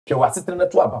She was sitting to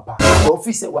papa. The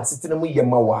officer was sitting mu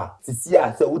yemawa. Sisi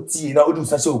a se oti na odu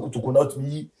sase okutuku na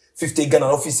otumi 50 Ghana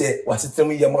officer was sitting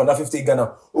mu yemawa na 50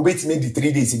 Ghana. Obeti me di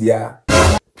 3 days dia.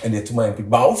 And the 2 man people.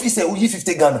 But officer we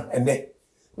 50 Ghana and then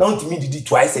now to me did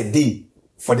twice a day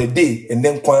for the day and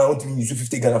then to me use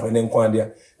 50 Ghana for then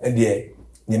there and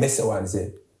the next one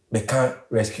say they can't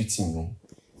rescue team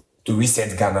to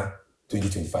reset Ghana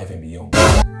 2025 and beyond.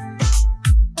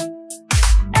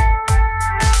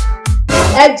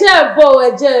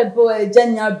 Ejebo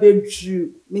ejenya bedru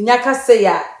minyaka say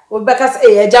ya obeka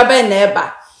say eja be na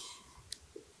eba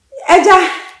eja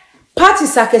party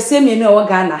sakese mi no wo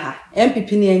Ghana ha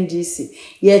MPP ni NDC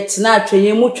yet na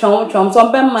atwe mu twon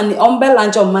so be mani on be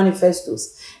launch of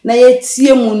manifestos na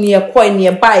yetie mu ne ekoi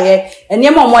ne bae ene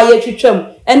ma mo aye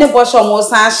twetwam ene bo so mo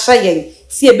san hye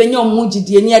si ebenya omu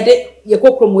gidie ne de ye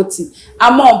kokromoti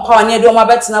ama ompa ne de o ma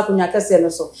betina kunya kase no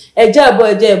so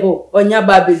ejebo onya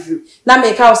ba bedru na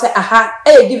me ka say aha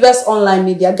give us online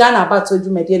media Ghana Abato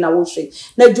dwumade na wo hwe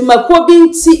na dwumako bi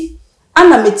nti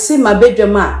ana meti ma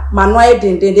bedwama manoa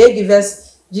denden de give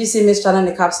us GC Mr. and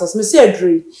the capsules me say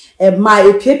adri ma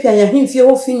epiapia ya himfie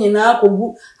ho fi nyina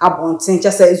akogu abonten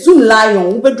che say zoom lion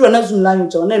wo bedru na zoom lion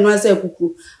jo na enu asa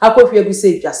kuku akofie gu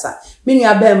say dwasa me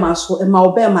nua ba ma so ma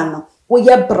wo ba ma no wo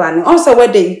ye brane on say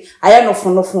wede aya no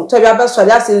fon to bia be so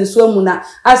ya sensu amu na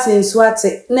asensu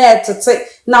ate na etete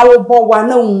na wo bo wa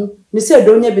na wu me say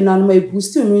do nya bi na no ma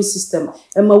boost immune system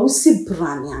ma wo si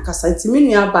brane akasa nti me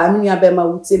nua ba ma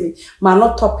wutemi ma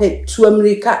no topic to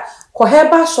America ko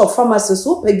heba shop pharmacies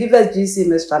who pe give us GC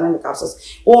Mr. and the capsules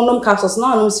onom capsules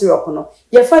na no syrup no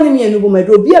ye fa ne mienu bo ma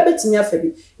do obi abetimi afa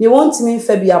bi ne wontimi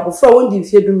mfa bi abofra wondi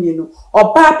mfie do mienu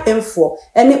oba pemfo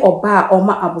ene oba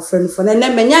oma abofra no fo na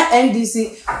menya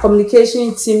NDC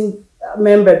communication team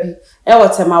member bi e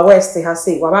wotema West ha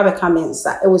say wa ba be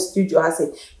kamensa e was studio ha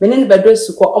say menene be do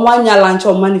suko omanya launch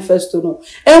on manifesto no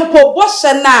empo bo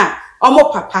hye na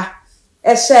omo papa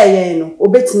e hye yen no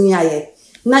obetimi aye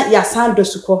na ya sando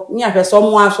suko ni ahwese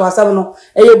omo aso asam no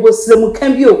eyebosiremu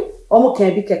kan bi o omo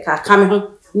kan bi keka kame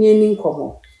ho ni eni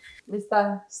nkomo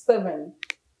Mr. Steven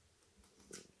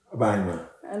Abanya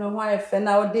and why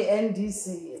fena o de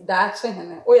NDC da che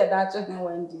hene o ya da che hene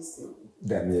wa NDC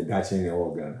da me da che ne wo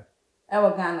Ghana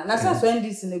Ghana na so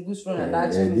NDC na gusro na da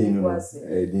che ne kwase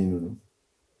edinu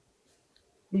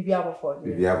bibi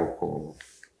aboko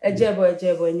ejebo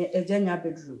ejenya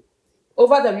bedru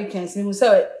over the weekends we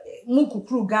say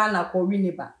mukukuru Ghana ko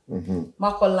winiba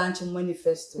mako launch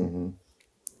manifesto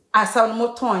asa no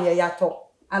moton ya yato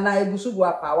ana egusugu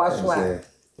apa waso a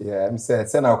yeah I'm say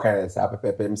na okay say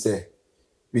pepe I'm say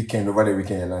weekend over the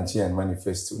weekend launch and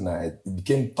manifesto na it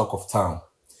became talk of town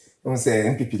I'm say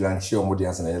MPP launch or modi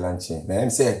answer na launch na I'm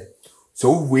say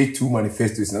so way to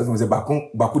manifestos na I'm say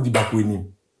baku di baku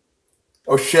enim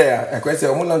or share I quite say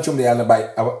omo launch on the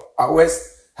by our West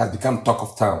has become talk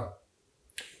of town.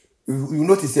 You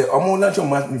notice that I'm launching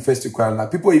manifesto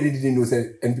like people even didn't know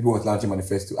say NPP was launching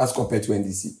manifesto as compared to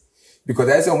NDC because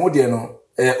I say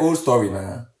old story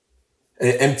now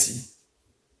empty.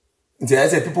 And I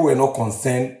say people were not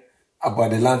concerned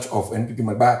about the launch of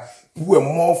NPP, but people were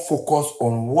more focused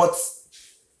on what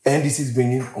NDC is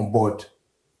bringing on board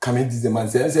coming this demand.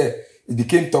 So I say it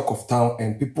became talk of town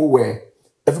and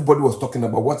everybody was talking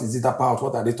about what is it about,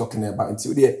 what are they talking about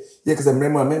until because I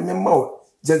remember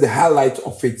just the highlight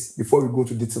of it before we go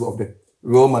to detail of the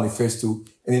real manifesto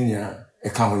and in your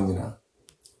account.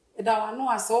 That one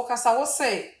as okasa wo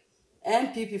say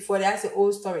MPP for the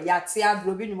old story yatia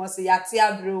bro bi no say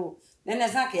yatia bro then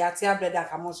there's like yatia bro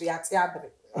that come so yatia bro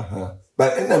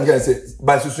but and I'm going to say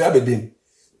but so have been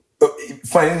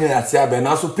finding yatia bro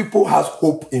now so people has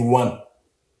hope in one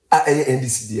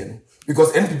NDC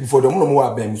because NPP for them no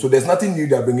more bang so there's nothing new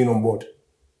they're bringing on board.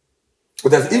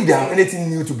 But if they have anything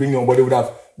new to bring on board, they would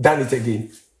have done it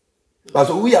again. But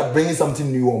so we are bringing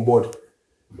something new on board.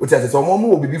 Which I said, some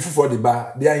will be before the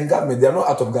bar. They are in government. They are not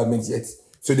out of government yet.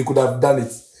 So they could have done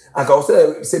it. And I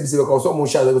also say, because also more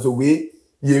share so we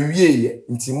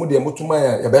inti mo de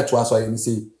motuma ya be to aso ya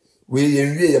say we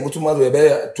ya motuma ya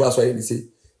be to aso ya say.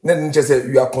 Then just say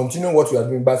you are continuing what you are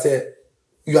doing, but say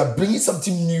you are bringing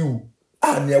something new.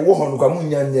 Ah, near wo honu kwa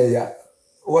ya.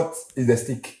 What is the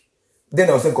stick? Then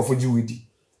I was saying Kofuji Widi.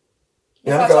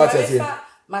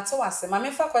 Matawase, my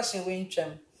first question we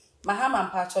ntwam. Mahama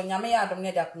mpacho nyame ya adom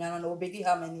ne da kunya no obedi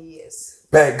how many years?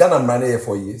 But Ghana man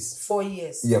 4 years. 4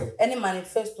 years. Yep. Any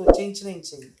manifesto change.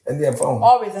 And they found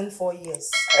all within 4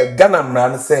 years. Ghana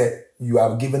man say you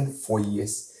are given 4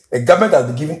 years. A government has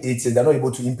been given 8 years. They're not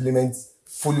able to implement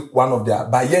fully one of their.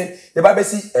 But yeah, the Bible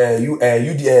see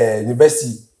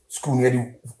university school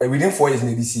within 4 years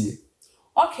in this year.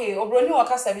 Okay, Obroni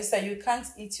Wakasa said you can't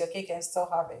eat your cake and still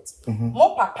have it.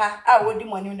 More papa, I would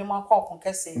money in the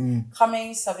market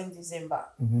coming 7 December.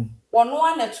 1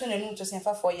 or 2 and to send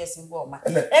for 4 years in Burma.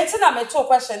 And then I talk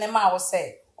question and I will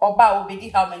say, or bow will be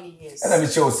how many years? And I'm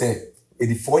sure say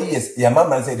 84 years. Your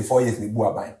mama said 4 years in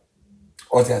Buabai.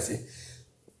 What I say?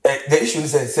 The issue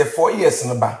is say 4 years in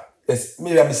the back. Yes,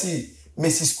 maybe I see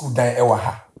Messi school down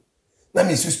Ewaha. Now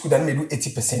Messi school down me do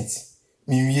 80%.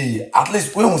 At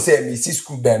least when we say me see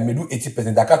school down me do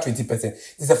 80%, I cut 20%.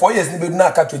 It's a 4 years, me do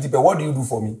not cut 20%. What do you do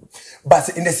for me? But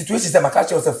in the situation, I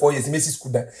catch yourself 4 years, me see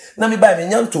school down. Now me buy me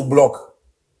nyam to block.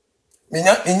 Me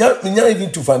nyam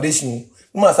even to foundation.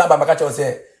 Mama samba me catch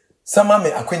yourself. Sama me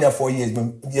akwenya 4 years.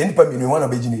 Me any pa me one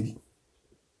obejinedi.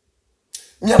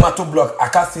 Me am to block. I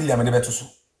can't still am never to so.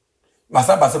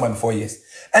 Masamba say man 4 years.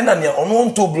 And then on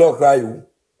one to block right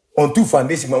on 2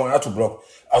 foundation man want to block.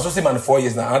 I also say man 4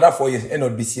 years now. Another 4 years end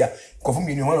of this year. Confirm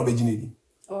me one obejinedi.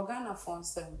 Organa phone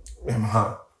sir.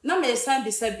 Na me sign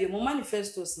be said be mo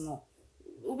manifestos no.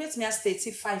 Who bet me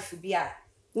state 5 bia.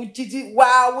 Ujidi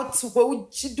wow what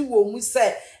do wo mu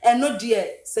say and no dear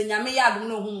say nyame ya adom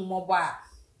no hu mo bo a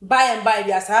by and by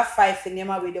we as have 5 in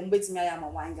nema we dem bet me ya ma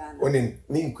wan Ghana. Onin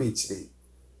me nko echi.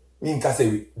 Me nka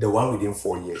say the one within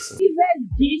 4 years. Even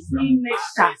DC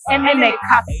mixer and then a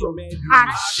capsule.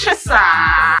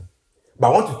 But I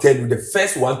want to tell you the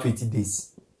first 120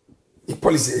 days. The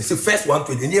policy is the first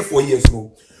 120 in 4 years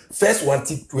no. First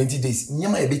 120 days.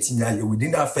 Nyama e beti nya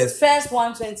within that first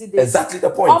 120 days. Exactly the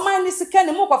point. Oh man, this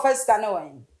can mo first can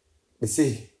one. They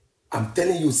say, I'm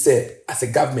telling you, sir, as a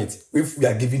government, if we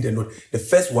are giving the note, the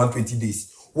first 120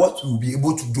 days, what we'll be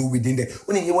able to do within the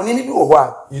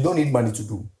you don't need money to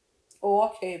do. Oh,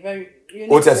 okay, very. You need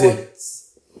what I say?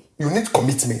 You need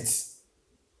commitment.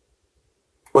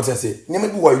 What I say? Maybe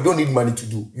what you don't need money to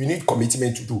do, you need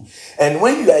commitment to do. And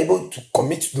when you are able to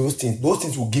commit to those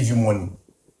things will give you money.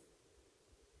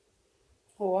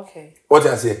 Oh, okay. What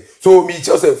I say? So me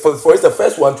just say for instance, the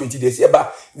first 120 days, yeah,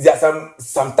 but there are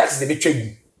some taxes they be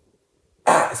trading.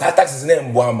 Some taxes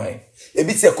name boy mine. A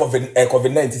bit say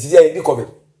COVID-19. See, you need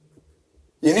COVID.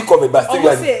 You need COVID, but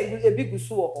still. Say a big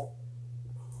so.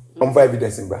 I'm for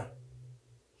evidence, bro.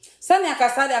 Sani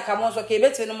akasadi akamonso okay,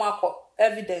 beti no mako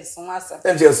evidence onwasa.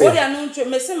 MJ Odi anu ntwe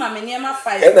mesi ma me niema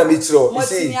 5. Ena me chiro. Mo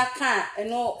ti aka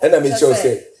eno. Ena me chiro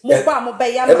say. Mo ba mo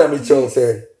be ya ma. Ena me chiro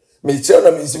say. Me chiro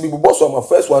na me see me boss on my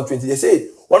first 120. They say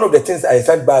one of the things I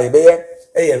stand by be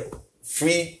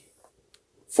free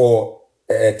for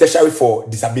tertiary for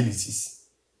disabilities.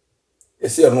 They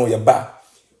say no you ba.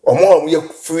 Omo we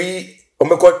free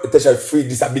call tertiary free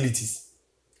disabilities.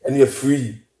 And you're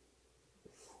free.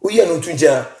 We are not to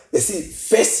you see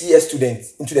first year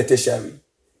students into the tertiary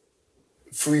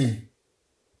free.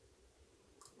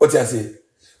 What I say?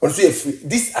 Also free.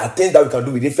 These are things that we can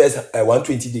do within first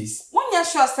 120 days. One year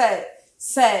sure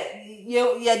say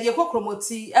you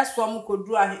kokromoti eso am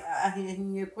kodru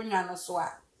ahenye konya no so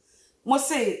a. Mo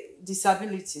say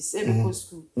disabilities go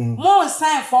school. Mo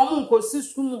sign for mo go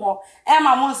school ho. E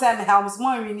ma mo say me help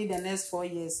mo we need the next 4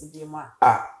 years be ma.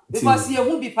 Because you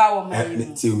won't be power money.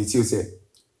 Me say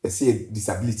I see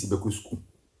disability be go school.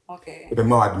 Okay. E be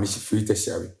ma admission free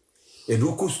tertiary. E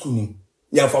do go school ni.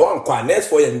 Ya for one kwa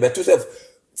next 4 years be to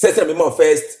say me more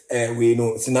first we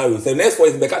know scenario. So next 4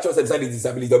 years be catch us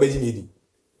disability obeji need.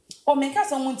 O make us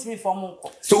someone to me for mo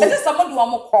ko. So this someone do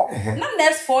mo ko. Na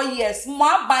next 4 years mo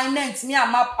abinant me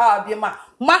ama power be ma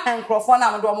microphone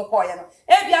na mo do mo ko ye no.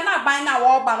 E bia na aban na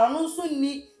wo ba no nso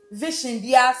ni vision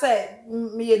dia say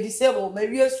me disabled me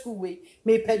real school way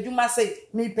me peduma say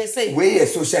me per say we a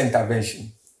social intervention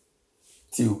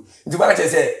till do ba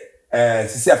say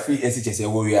sisi free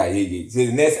SHS we are ye say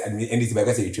the next and this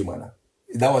be say you man.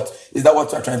 Is that what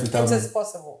you are trying to tell me? It is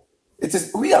possible. It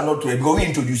is. We are not ready because we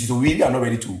introduce it, so we are not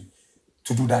ready to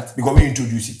do that because we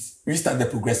introduce it. We start the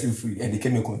progressive free and they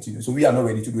can continue. So we are not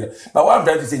ready to do that. But what I'm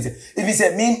trying to say is, if you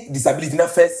say mean disability na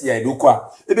first year, do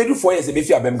kwa. If you do 4 years, if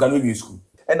you have can be school.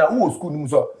 And now who school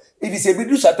so if you say we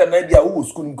do certain idea who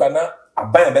school kana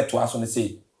abaya beto aso ne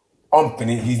say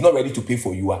he's not ready to pay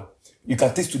for you. You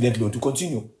can take student loan to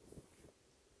continue.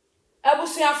 You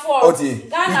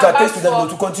can take student loan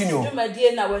to continue. Do my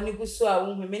dear na when you go so a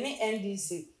woman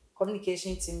NDC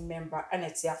communication team member and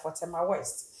it's here for Tema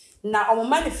West. Now on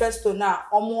manifesto now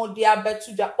omo dia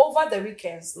betuja over the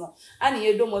weekends no and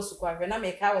you do most kwa na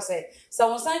make I was say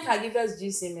someone can give us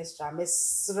GC Mr.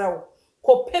 Mesrew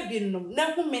ko pebinum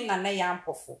na hu me na ya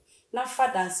ampofo na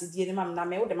fa dance die ni mam na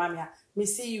me wo de mam ya me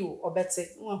see you obete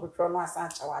won hwetro no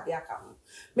asancha wade aka ho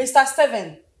Mr.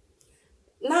 Steven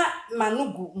na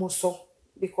manugu moso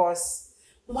because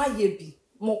mwa yebi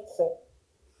moko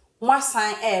mwa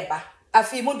san eba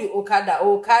Afi mo di Okada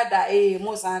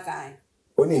mo san kan.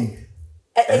 Onim.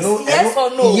 Yes or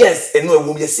no? Yes, and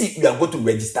no, you see, we are going to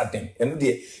register them. And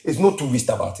it's not too risk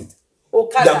about it.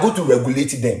 Okada. We are going to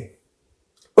regulate them.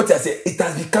 What I say, it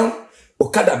has become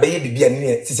Okada baby,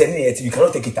 you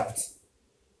cannot take it out.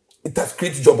 It has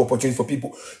created job opportunities for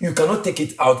people. You cannot take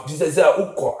it out. This is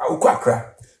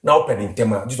now pending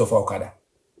tema just of Okada.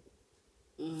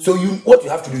 So what you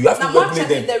have to do, you have to regulate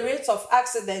them. The rates of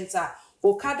accidents are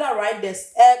Okada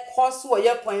riders cost where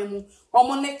you're point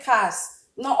omone cars.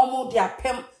 No omo dia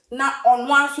pem na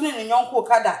onwan so ne nyonko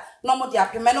Okada no mo dia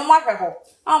pem no mahweho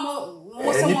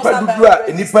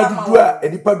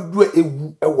enipa dudu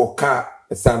ewu ewo car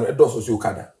esano edoso so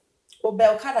Okada obe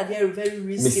Okada they are very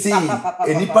risky papa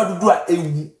enipa dudu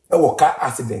ewu ewo car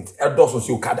accident edoso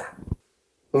so Okada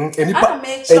enipa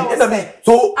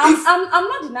so I'm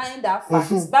not denying that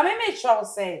fact but me make sure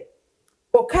say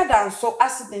Okada so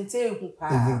accident ehu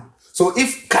pa. So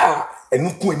if car and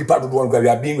no any part of the one we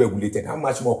are being regulated, how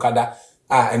much more Okada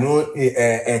and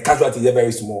casualty is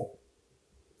very small.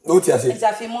 What you say? It's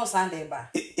a famous Sunday bar.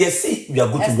 Yes, see, we are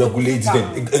going to regulate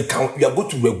them. We are going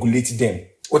to regulate them.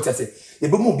 What you say? You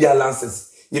be more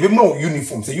lances. You be more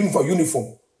uniform. Say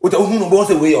uniform. What you know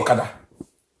say way Okada.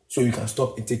 So you can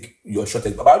stop and take your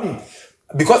shortage. But I mean,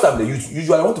 because I'm the youth,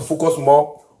 usually I want to focus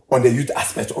more on the youth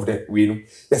aspect of the way.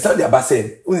 That's how they are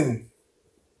saying.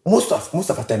 Most of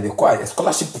the time they require a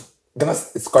scholarship.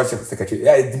 Ghana's scholarship secretary.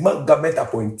 Yeah, demand government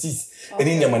appointees. And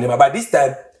in your money. But this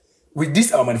time, with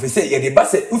this our manifesto, yeah, they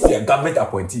say if you're a government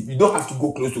appointee, you don't have to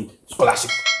go close to scholarship.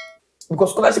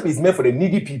 Because scholarship is meant for the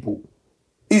needy people.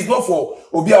 It's not for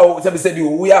Obia. Somebody said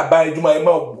we are buying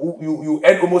you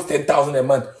earn almost 10,000 a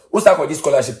month. What's that for this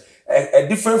scholarship? A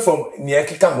different from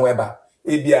Niakika Moeba.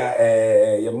 Ebia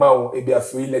Yamao, Ebia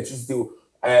free electricity.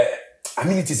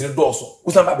 Amenities in the door.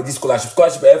 Who's not about this scholarship?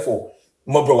 Scholarship for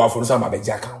more broad for some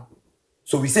account.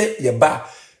 So we say, yeah,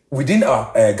 within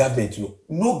our government,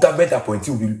 no government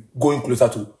appointee will be going closer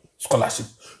to scholarship.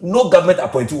 No government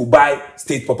appointee will buy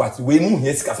state property. We know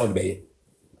here scarce on the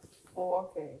Oh,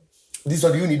 okay. This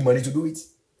one, you need money to do it.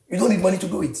 You don't need money to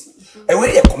do it. And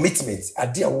when your commitment, I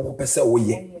did a person oh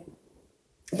yeah.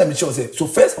 Let me show say so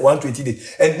first 120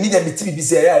 days. And need them to be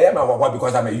say, I am a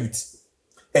because I'm a youth.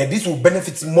 And this will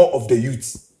benefit more of the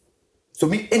youth. So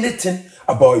me anything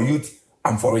about youth,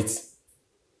 I'm for it.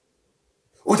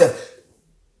 Which is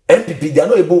MPP, they are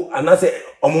not able, and I say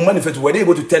on Manifesto, were they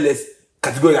able to tell us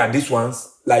category like these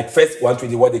ones, like first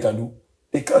 120, what they can do?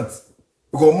 They can't.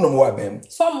 Because I'm not more them.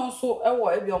 Some also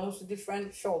be almost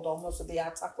different field, almost they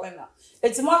are tackling that.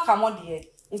 It's more common here.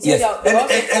 Yes,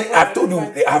 and I've told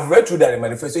you, I've read through that in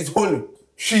Manifesto. It's whole.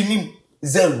 She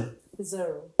zero.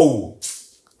 Oh.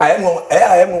 I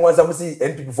am one some see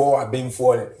NP before I've been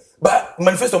for but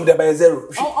Manifesto there by zero.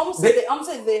 I'm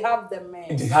saying they have them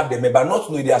men. They have them men, but not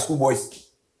no they are schoolboys.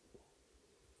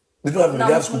 They don't have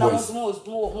they have schoolboys.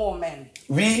 More men.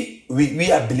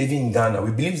 We are believing in Ghana.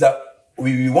 We believe that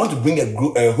we want to bring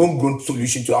a homegrown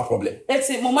solution to our problem.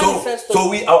 It's a manifesto. So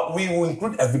we will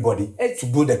include everybody to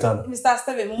build the Ghana. Mr.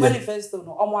 Steven, manifesto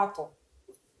no omoato.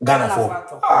 Ghana for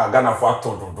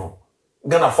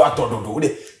Ghana for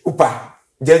Upa.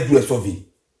 Just do a survey.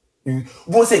 You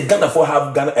won't say Ghana for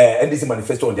have Ghana NDC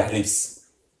manifesto on their lips.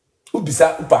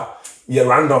 Ubisa upa, you're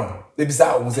random. They be say,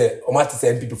 Omati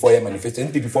say NPP for your manifesto,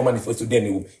 NPP for manifesto, then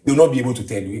they will not be able to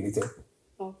tell you anything.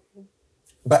 Okay.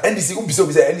 But NDC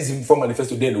ubisa say NDC for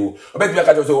manifesto, then no. I bet me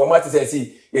catch so Omati say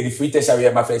see the free test we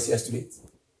have my first year student.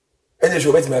 And then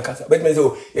show bet me catch. Bet me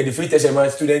so the free test my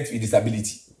student with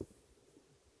disability.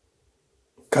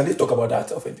 Can they talk about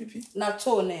that of NPP? Na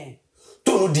tone.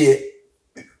 Tone dear.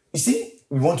 You see,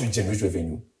 we want to generate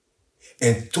revenue,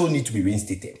 and toll need to be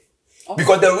reinstated. Okay.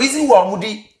 Because the reason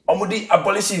why Omudi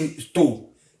abolishing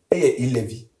toll,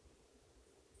 e-levy.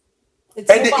 And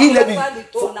the e-levy,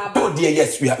 toll there,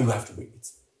 yes, we have to bring it.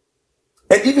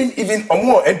 And even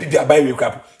more NPP are buying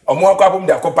crap. More crap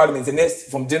they are called parliament the next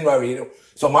from January.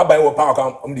 So my buy what power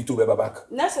account the 2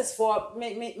 back. Necessary for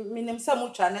me some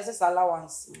much necessary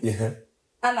allowance. Yeah.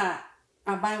 Anna,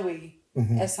 I buy way.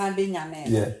 Yeah.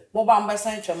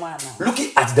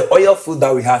 Looking at the oil field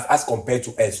that we have as compared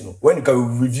to us, when you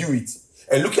can review it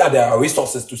and look at the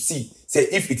resources to say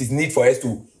if it is need for us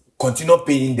to continue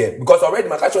paying them. Because already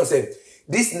my catcher said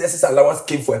this necessary allowance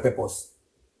came for a purpose.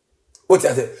 What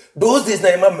I said, those days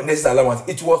necessary allowance,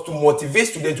 it was to motivate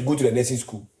students to go to the nursing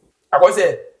school. I was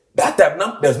say that time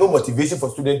now there's no motivation for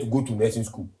students to go to nursing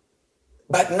school.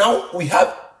 But now we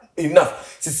have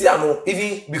enough. See, I know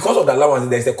even because of the allowance,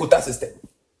 there is a quota system.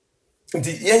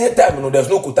 Any time, there's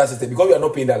no quota system because we are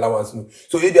not paying the allowance.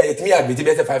 So if you me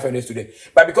admitted 500 students,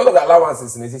 but because of the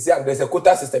allowances, there's a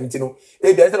quota system. If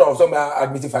instead of some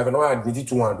admitting 500, one admitting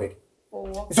 200. Oh,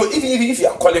 okay. So even if you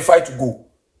are qualified to go,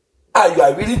 you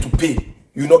are willing to pay,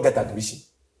 you not get admission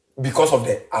because of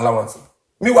the allowance.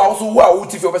 Meanwhile, also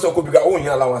if your person could be own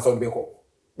allowance on the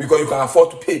because you can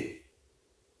afford to pay.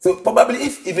 So probably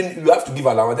if even you have to give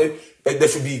allowance, there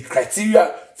should be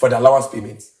criteria for the allowance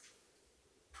payment.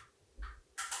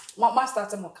 Ma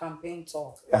started my campaign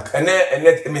talk. And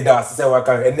then me that say work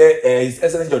and then his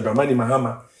excellency Dramani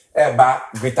Mahama ba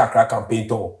greater crack campaign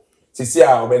talk. Sisi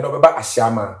we no be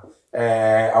ashama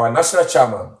our national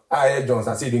chairman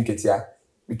Johnson say din ketia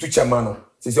we two chairman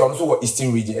sisi also what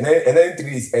Eastern region and then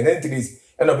three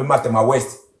and no be Matema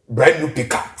West brand new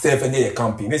picker say fenye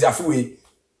campaign. Me say we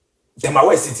Matema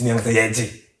West city na say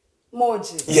yeji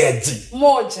Moji.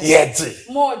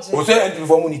 Also, entry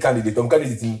for money candidate.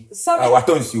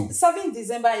 7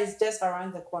 December is just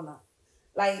around the corner.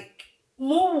 Like,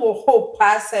 more hope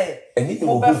pass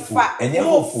more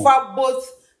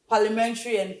both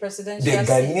parliamentary and presidential. The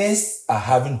Ghanaians are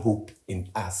having hope in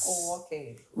us. Oh,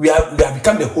 okay. We have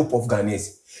become the hope of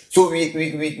Ghanaians. So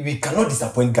we cannot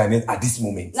disappoint Ghanaians at this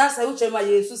moment. That's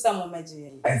exactly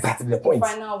the point.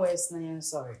 Final words,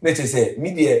 sorry. Let's say,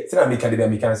 media,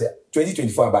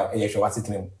 2024 about she was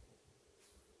sitting.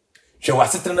 She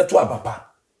was sitting to Abapa.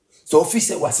 So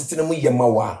officer was sitting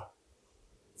Yamawa.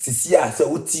 Sisia,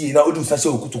 so Uti, now do such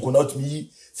a to out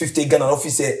me 50 Ghana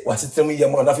officer was sitting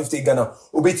Yamawa, 50 Ghana,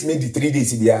 obey me the 3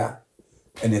 days there.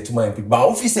 And the 2 months. But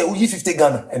officer, we 50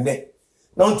 Ghana, and then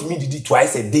now to me did it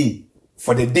twice a day.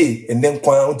 For the day, and then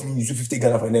count me use 50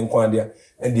 Ghana for and then count there.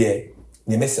 And there,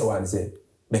 the message one said,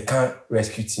 they can't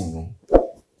rescue team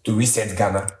to reset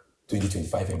Ghana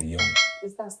 2025 and beyond.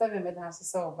 Is that Steven Medhas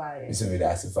so by it? It's with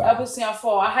us. I was saying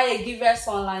for I hire givers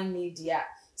online media.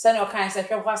 Send your kind of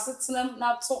was sitting them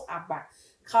not so about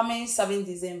coming 7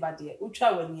 December, dear.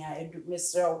 Utra when you are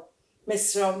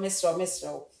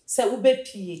Mr. So ube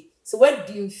pee. So what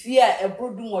do you fear a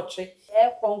brooding watcher?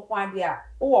 Air from Quadia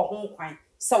or home quine.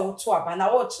 So to a banner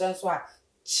or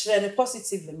children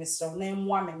positively, Mr. Name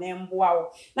woman, name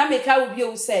wow. Now make how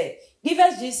you say, give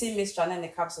us GC Mr. and the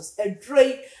capsules, a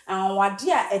dray and what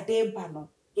dear a day banner,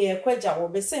 a quaja will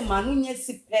be saying Manunia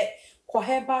sipe,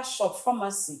 Koheba shop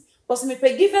pharmacy. Because me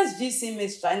pay give us GC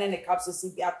Mr. and the capsules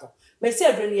in Beato. May say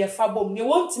a really a fabom, you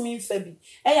want to mean Febby,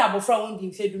 and I have friend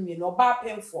in Fedumi, no bar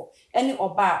pen for any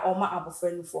or bar or my abo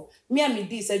friend for me and me.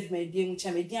 This said, my dear, which I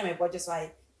may dear my body.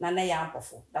 Nana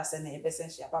yampofo. That's an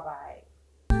essential. Bye bye.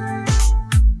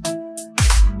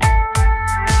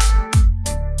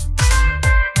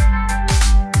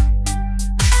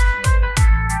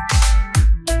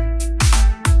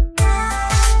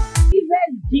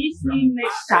 Even DC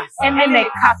makes us and then a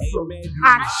castle.